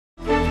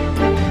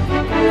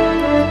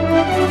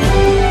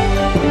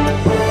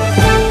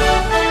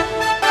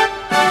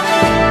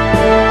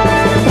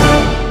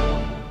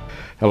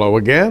Hello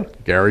again,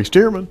 Gary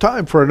Stearman.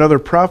 Time for another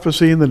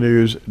Prophecy in the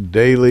News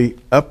daily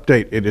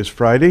update. It is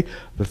Friday,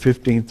 the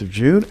 15th of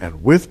June,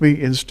 and with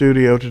me in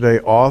studio today,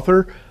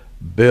 author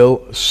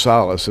Bill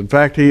Salus. In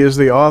fact, he is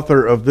the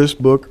author of this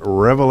book,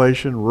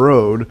 Revelation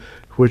Road,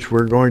 which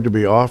we're going to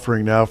be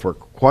offering now for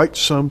quite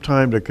some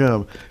time to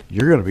come.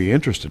 You're going to be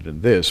interested in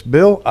this.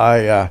 Bill,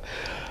 I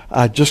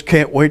just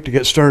can't wait to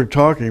get started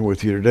talking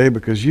with you today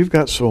because you've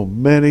got so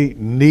many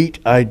neat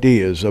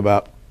ideas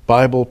about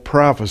Bible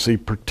prophecy,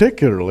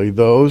 particularly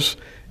those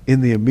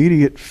in the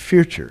immediate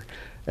future.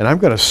 And I'm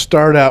going to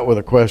start out with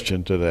a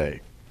question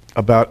today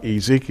about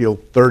Ezekiel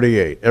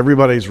 38.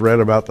 Everybody's read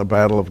about the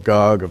Battle of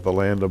Gog, of the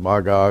land of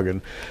Magog,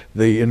 and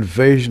the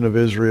invasion of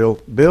Israel.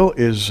 Bill,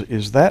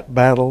 is that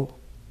battle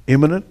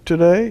imminent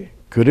today?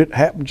 Could it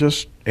happen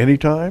just any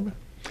time?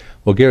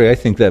 Well, Gary, I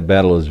think that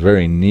battle is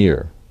very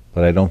near,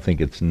 but I don't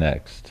think it's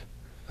next.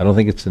 I don't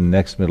think it's the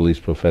next Middle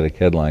East prophetic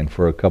headline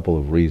for a couple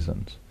of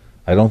reasons.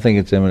 I don't think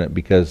it's imminent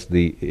because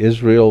the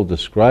Israel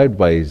described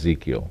by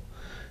Ezekiel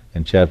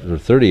in chapter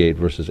 38,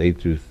 verses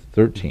 8 through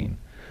 13,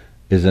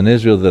 is an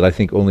Israel that I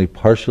think only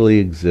partially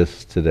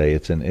exists today.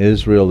 It's an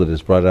Israel that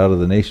is brought out of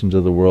the nations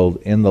of the world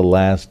in the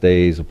last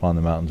days upon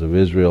the mountains of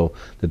Israel,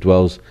 that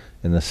dwells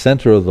in the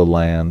center of the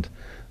land,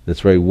 that's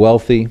very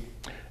wealthy,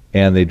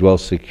 and they dwell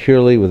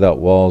securely without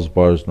walls,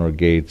 bars, nor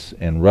gates.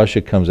 And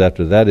Russia comes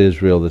after that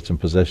Israel that's in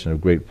possession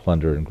of great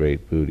plunder and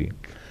great booty.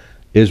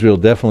 Israel,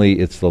 definitely,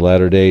 it's the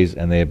latter days,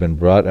 and they have been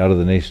brought out of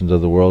the nations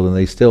of the world, and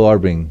they still are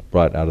being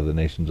brought out of the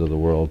nations of the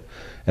world.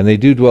 And they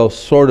do dwell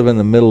sort of in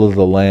the middle of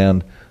the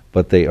land,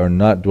 but they are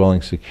not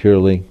dwelling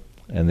securely,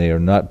 and they are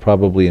not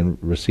probably in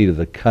receipt of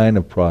the kind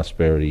of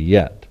prosperity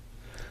yet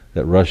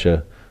that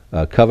Russia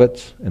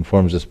covets and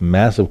forms this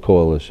massive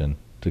coalition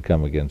to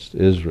come against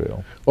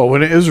Israel. Well,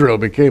 when Israel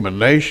became a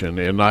nation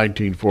in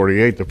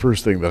 1948, the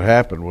first thing that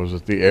happened was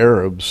that the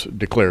Arabs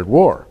declared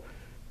war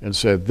and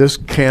said, this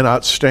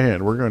cannot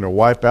stand. We're going to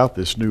wipe out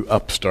this new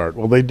upstart.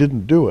 Well, they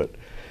didn't do it.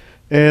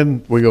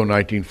 And we go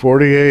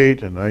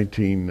 1948 and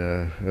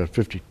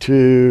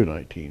 1952,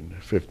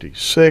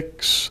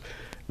 1956,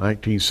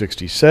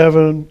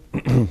 1967,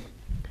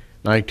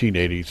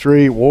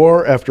 1983.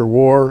 War after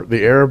war,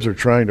 the Arabs are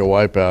trying to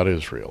wipe out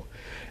Israel.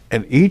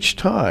 And each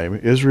time,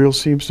 Israel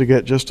seems to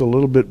get just a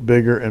little bit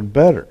bigger and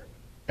better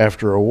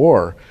after a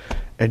war.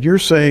 And you're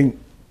saying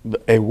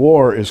a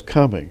war is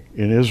coming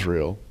in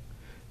Israel,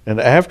 and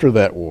after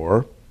that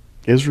war,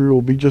 Israel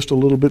will be just a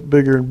little bit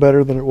bigger and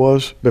better than it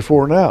was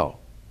before now.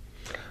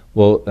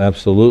 Well,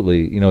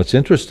 absolutely. You know, it's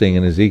interesting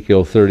in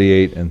Ezekiel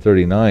 38 and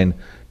 39,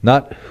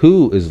 not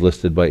who is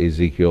listed by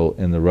Ezekiel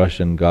in the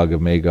Russian Gog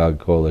of Magog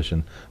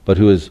coalition, but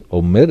who is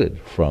omitted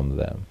from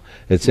them.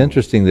 It's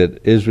interesting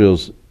that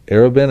Israel's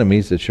Arab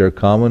enemies that share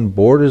common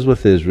borders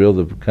with Israel,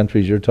 the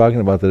countries you're talking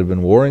about that have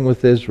been warring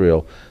with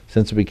Israel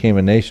since it became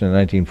a nation in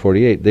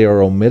 1948, they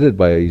are omitted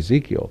by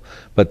Ezekiel,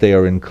 but they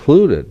are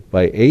included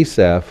by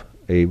Asaph,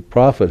 a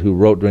prophet who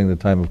wrote during the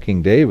time of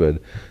King David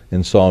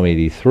in Psalm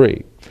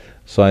 83.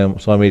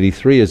 Psalm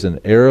 83 is an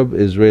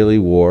Arab-Israeli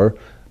war,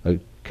 a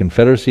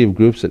confederacy of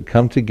groups that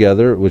come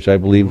together, which I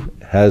believe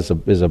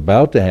is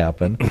about to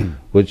happen,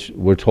 which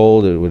we're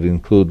told it would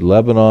include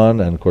Lebanon,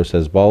 and of course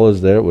Hezbollah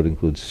is there. It would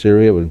include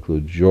Syria, it would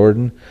include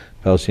Jordan,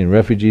 Palestinian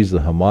refugees, the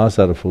Hamas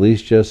out of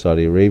Philistia,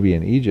 Saudi Arabia,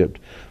 and Egypt.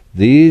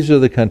 These are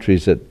the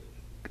countries that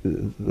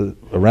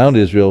around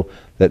Israel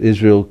that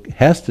Israel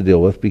has to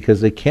deal with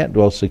because they can't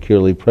dwell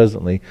securely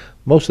presently.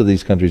 Most of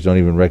these countries don't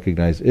even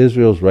recognize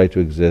Israel's right to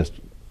exist,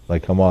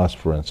 like Hamas,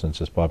 for instance,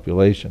 its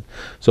population.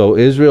 So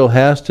Israel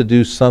has to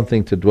do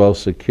something to dwell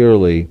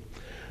securely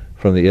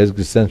from the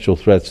existential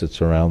threats that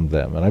surround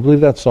them. And I believe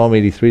that's Psalm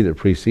 83 that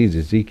precedes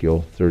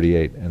Ezekiel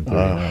 38 and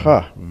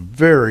 39.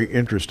 Very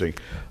interesting.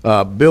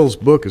 Bill's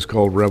book is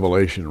called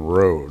Revelation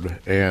Road,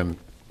 and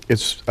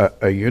it's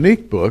a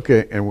unique book,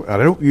 and I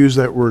don't use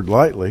that word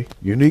lightly.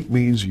 Unique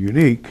means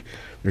unique.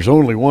 There's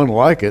only one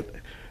like it.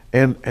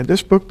 And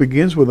this book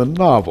begins with a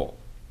novel.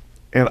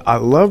 And I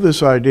love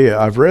this idea.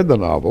 I've read the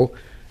novel,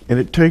 and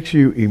it takes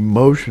you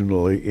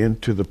emotionally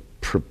into the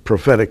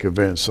prophetic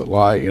events that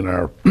lie in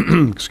our,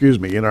 excuse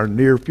me, in our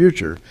near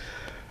future.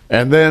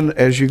 And then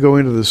as you go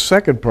into the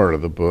second part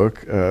of the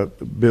book,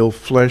 Bill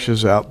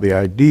fleshes out the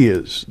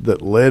ideas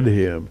that led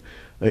him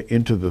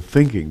into the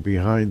thinking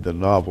behind the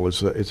novel.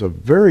 It's a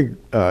very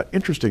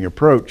interesting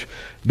approach.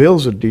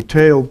 Bill's a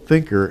detailed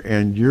thinker,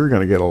 and you're going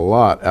to get a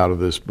lot out of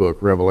this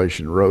book,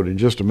 Revelation Road. In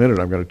just a minute,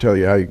 I'm going to tell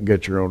you how you can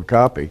get your own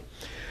copy.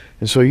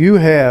 And so you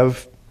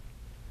have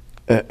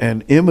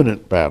an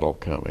imminent battle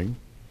coming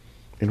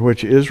in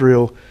which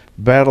Israel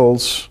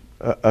battles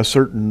a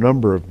certain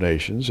number of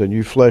nations, and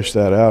you flesh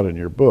that out in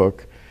your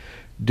book,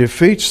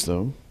 defeats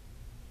them,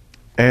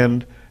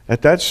 and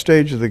at that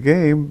stage of the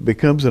game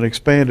becomes an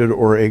expanded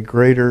or a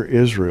greater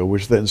Israel,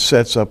 which then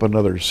sets up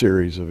another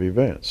series of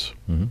events.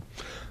 Mm-hmm.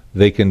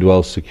 They can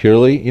dwell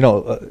securely. You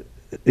know,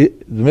 the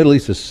Middle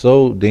East is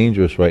so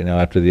dangerous right now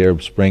after the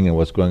Arab Spring and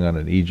what's going on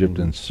in Egypt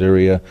and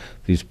Syria,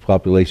 these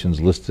populations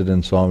listed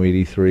in Psalm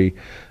 83.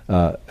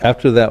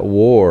 After that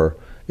war,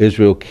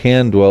 Israel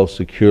can dwell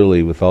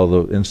securely with all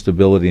the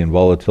instability and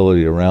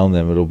volatility around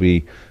them. It'll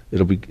be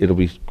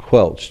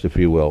quelched, if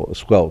you will,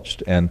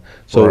 squelched. And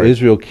so Right.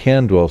 Israel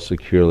can dwell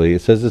securely.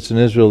 It says it's an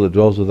Israel that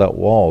dwells without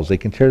walls. They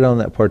can tear down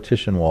that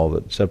partition wall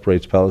that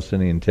separates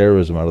Palestinian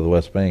terrorism out of the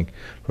West Bank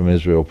from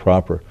Israel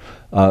proper.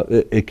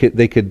 They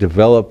could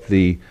develop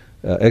the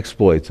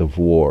exploits of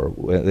war.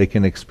 They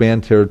can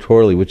expand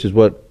territorially, which is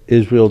what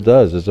Israel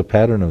does, as a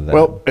pattern of that.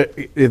 Well,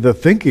 the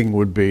thinking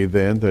would be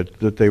then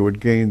that they would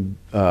gain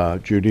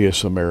Judea,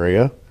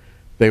 Samaria,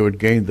 they would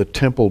gain the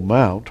Temple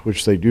Mount,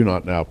 which they do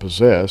not now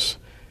possess,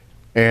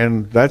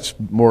 and that's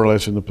more or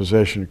less in the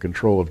possession and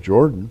control of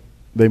Jordan.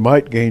 They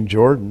might gain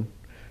Jordan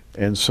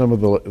and some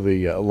of the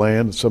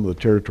land, some of the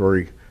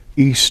territory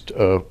east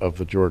of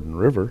the Jordan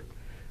River,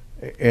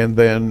 and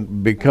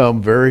then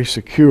become very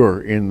secure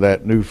in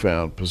that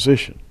newfound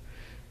position.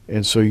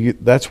 And so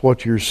that's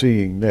what you're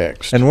seeing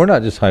next. And we're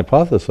not just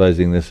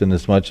hypothesizing this in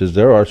as much as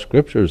there are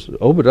scriptures.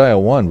 Obadiah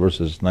 1,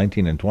 verses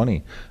 19 and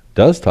 20,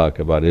 does talk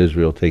about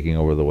Israel taking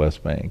over the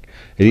West Bank.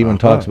 It even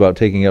talks about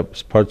taking up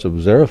parts of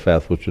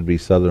Zarephath, which would be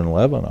southern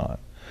Lebanon.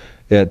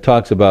 It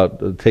talks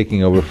about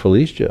taking over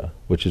Philistia,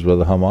 which is where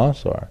the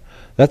Hamas are.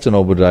 That's in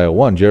Obadiah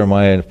 1.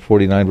 Jeremiah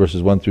 49,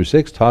 verses 1 through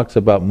 6, talks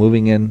about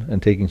moving in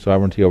and taking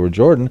sovereignty over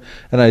Jordan.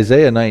 And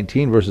Isaiah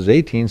 19, verses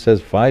 18,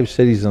 says 5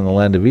 cities in the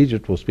land of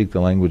Egypt will speak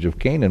the language of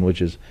Canaan,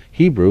 which is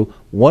Hebrew.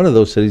 One of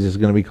those cities is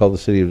going to be called the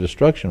city of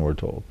destruction, we're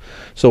told.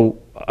 So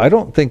I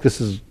don't think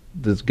this is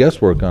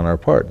guesswork on our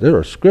part. There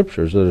are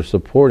scriptures that are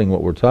supporting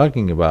what we're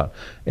talking about.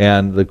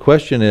 And the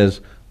question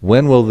is,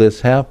 when will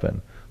this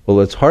happen? Well,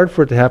 it's hard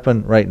for it to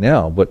happen right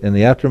now, but in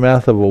the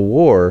aftermath of a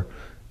war,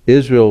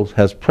 Israel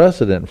has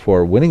precedent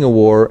for winning a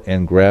war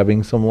and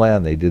grabbing some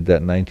land. They did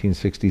that in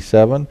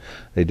 1967.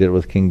 They did it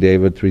with King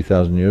David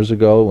 3,000 years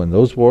ago in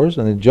those wars,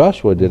 and then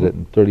Joshua did it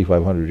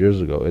 3,500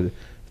 years ago.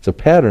 It's a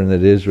pattern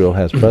that Israel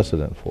has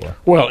precedent for.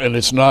 Well, and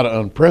it's not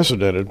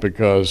unprecedented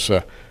because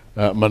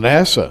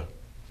Manasseh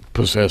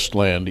possessed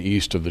land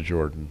east of the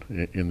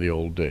Jordan in the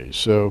old days.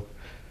 So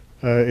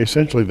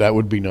essentially that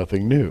would be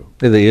nothing new.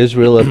 The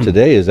Israel of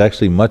today is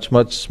actually much,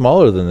 much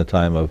smaller than the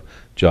time of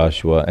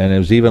Joshua, and it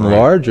was even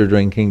larger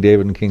during King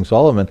David and King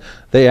Solomon.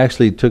 They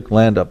actually took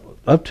land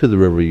up to the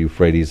river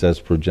Euphrates, as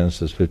per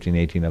Genesis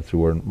 15:18, up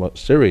through where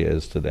Syria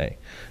is today.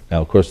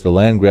 Now, of course, the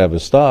land grab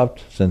has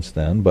stopped since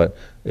then, but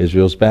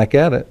Israel's back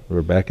at it.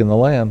 We're back in the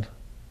land.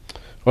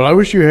 Well, I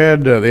wish you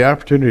had the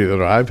opportunity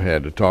that I've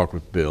had to talk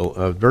with Bill,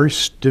 a very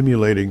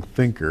stimulating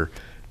thinker,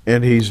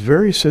 and he's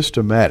very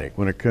systematic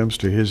when it comes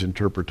to his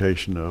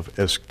interpretation of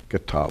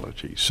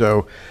eschatology.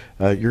 So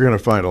you're going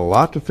to find a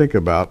lot to think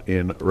about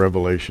in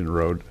Revelation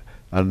Road,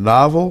 a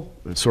novel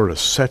that sort of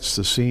sets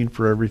the scene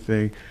for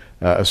everything,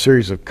 a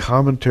series of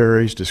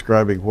commentaries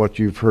describing what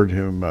you've heard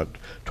him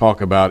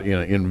talk about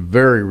in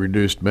very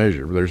reduced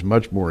measure. There's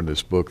much more in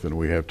this book than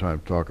we have time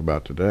to talk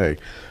about today.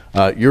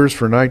 Yours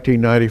for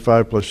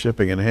 $19.95 plus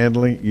shipping and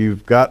handling.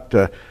 You've got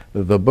the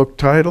book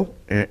title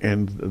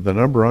and the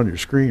number on your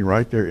screen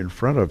right there in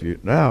front of you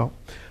now.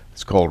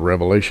 It's called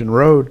Revelation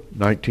Road,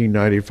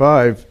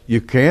 $19.95. You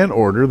can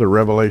order the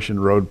Revelation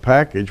Road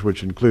package,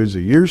 which includes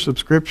a year's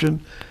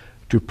subscription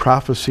to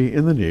Prophecy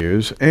in the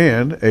News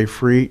and a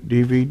free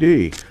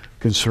DVD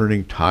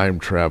concerning time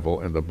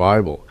travel and the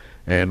Bible.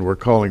 And we're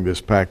calling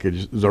this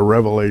package the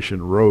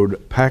Revelation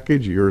Road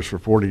package, yours for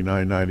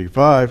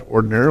 $49.95,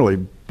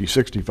 ordinarily be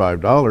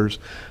 $65,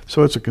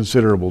 so it's a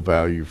considerable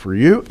value for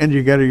you, and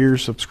you get a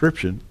year's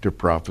subscription to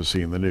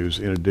Prophecy in the News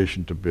in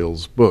addition to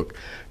Bill's book.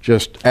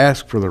 Just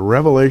ask for the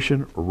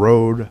Revelation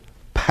Road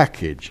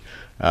package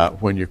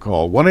when you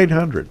call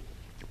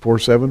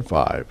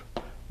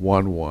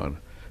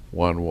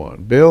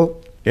 1-800-475-1111.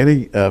 Bill,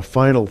 any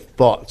final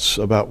thoughts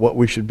about what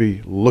we should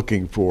be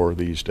looking for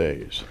these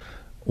days?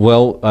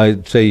 Well,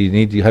 I'd say you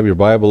need to have your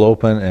Bible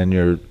open and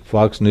your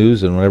Fox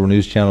News and whatever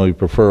news channel you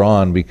prefer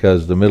on,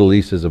 because the Middle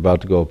East is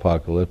about to go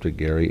apocalyptic,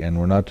 Gary, and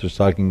we're not just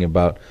talking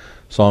about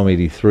Psalm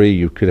 83.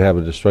 You could have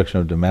a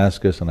destruction of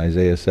Damascus in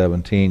Isaiah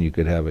 17. You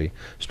could have a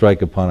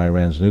strike upon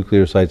Iran's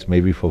nuclear sites,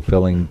 maybe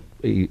fulfilling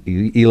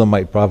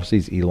Elamite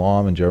prophecies,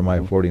 Elam in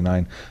Jeremiah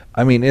 49.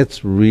 I mean,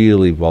 it's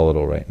really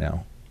volatile right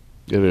now.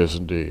 It is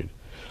indeed.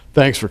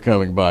 Thanks for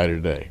coming by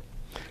today.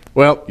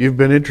 Well, you've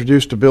been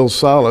introduced to Bill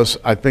Salas.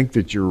 I think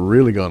that you're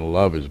really going to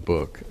love his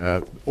book.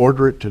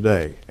 Order it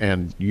today,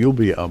 and you'll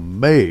be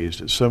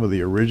amazed at some of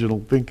the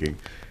original thinking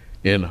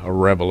in A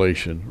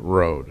Revelation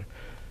Road.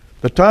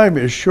 The time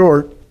is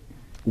short.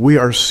 We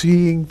are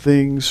seeing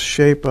things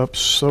shape up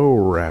so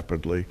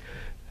rapidly.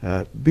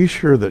 Be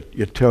sure that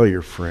you tell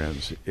your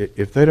friends,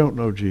 if they don't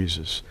know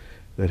Jesus,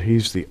 that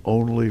he's the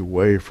only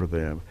way for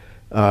them.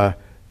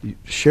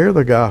 Share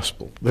the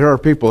gospel. There are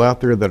people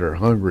out there that are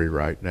hungry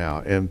right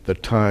now, and the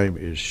time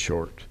is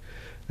short.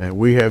 And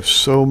we have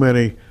so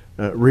many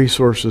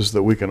resources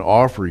that we can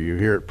offer you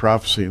here at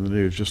Prophecy in the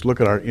News. Just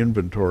look at our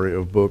inventory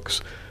of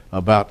books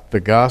about the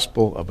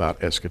gospel,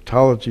 about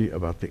eschatology,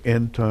 about the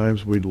end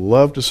times. We'd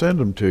love to send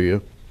them to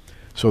you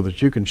so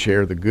that you can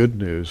share the good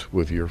news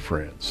with your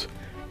friends.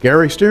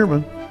 Gary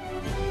Stearman,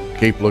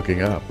 keep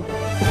looking up.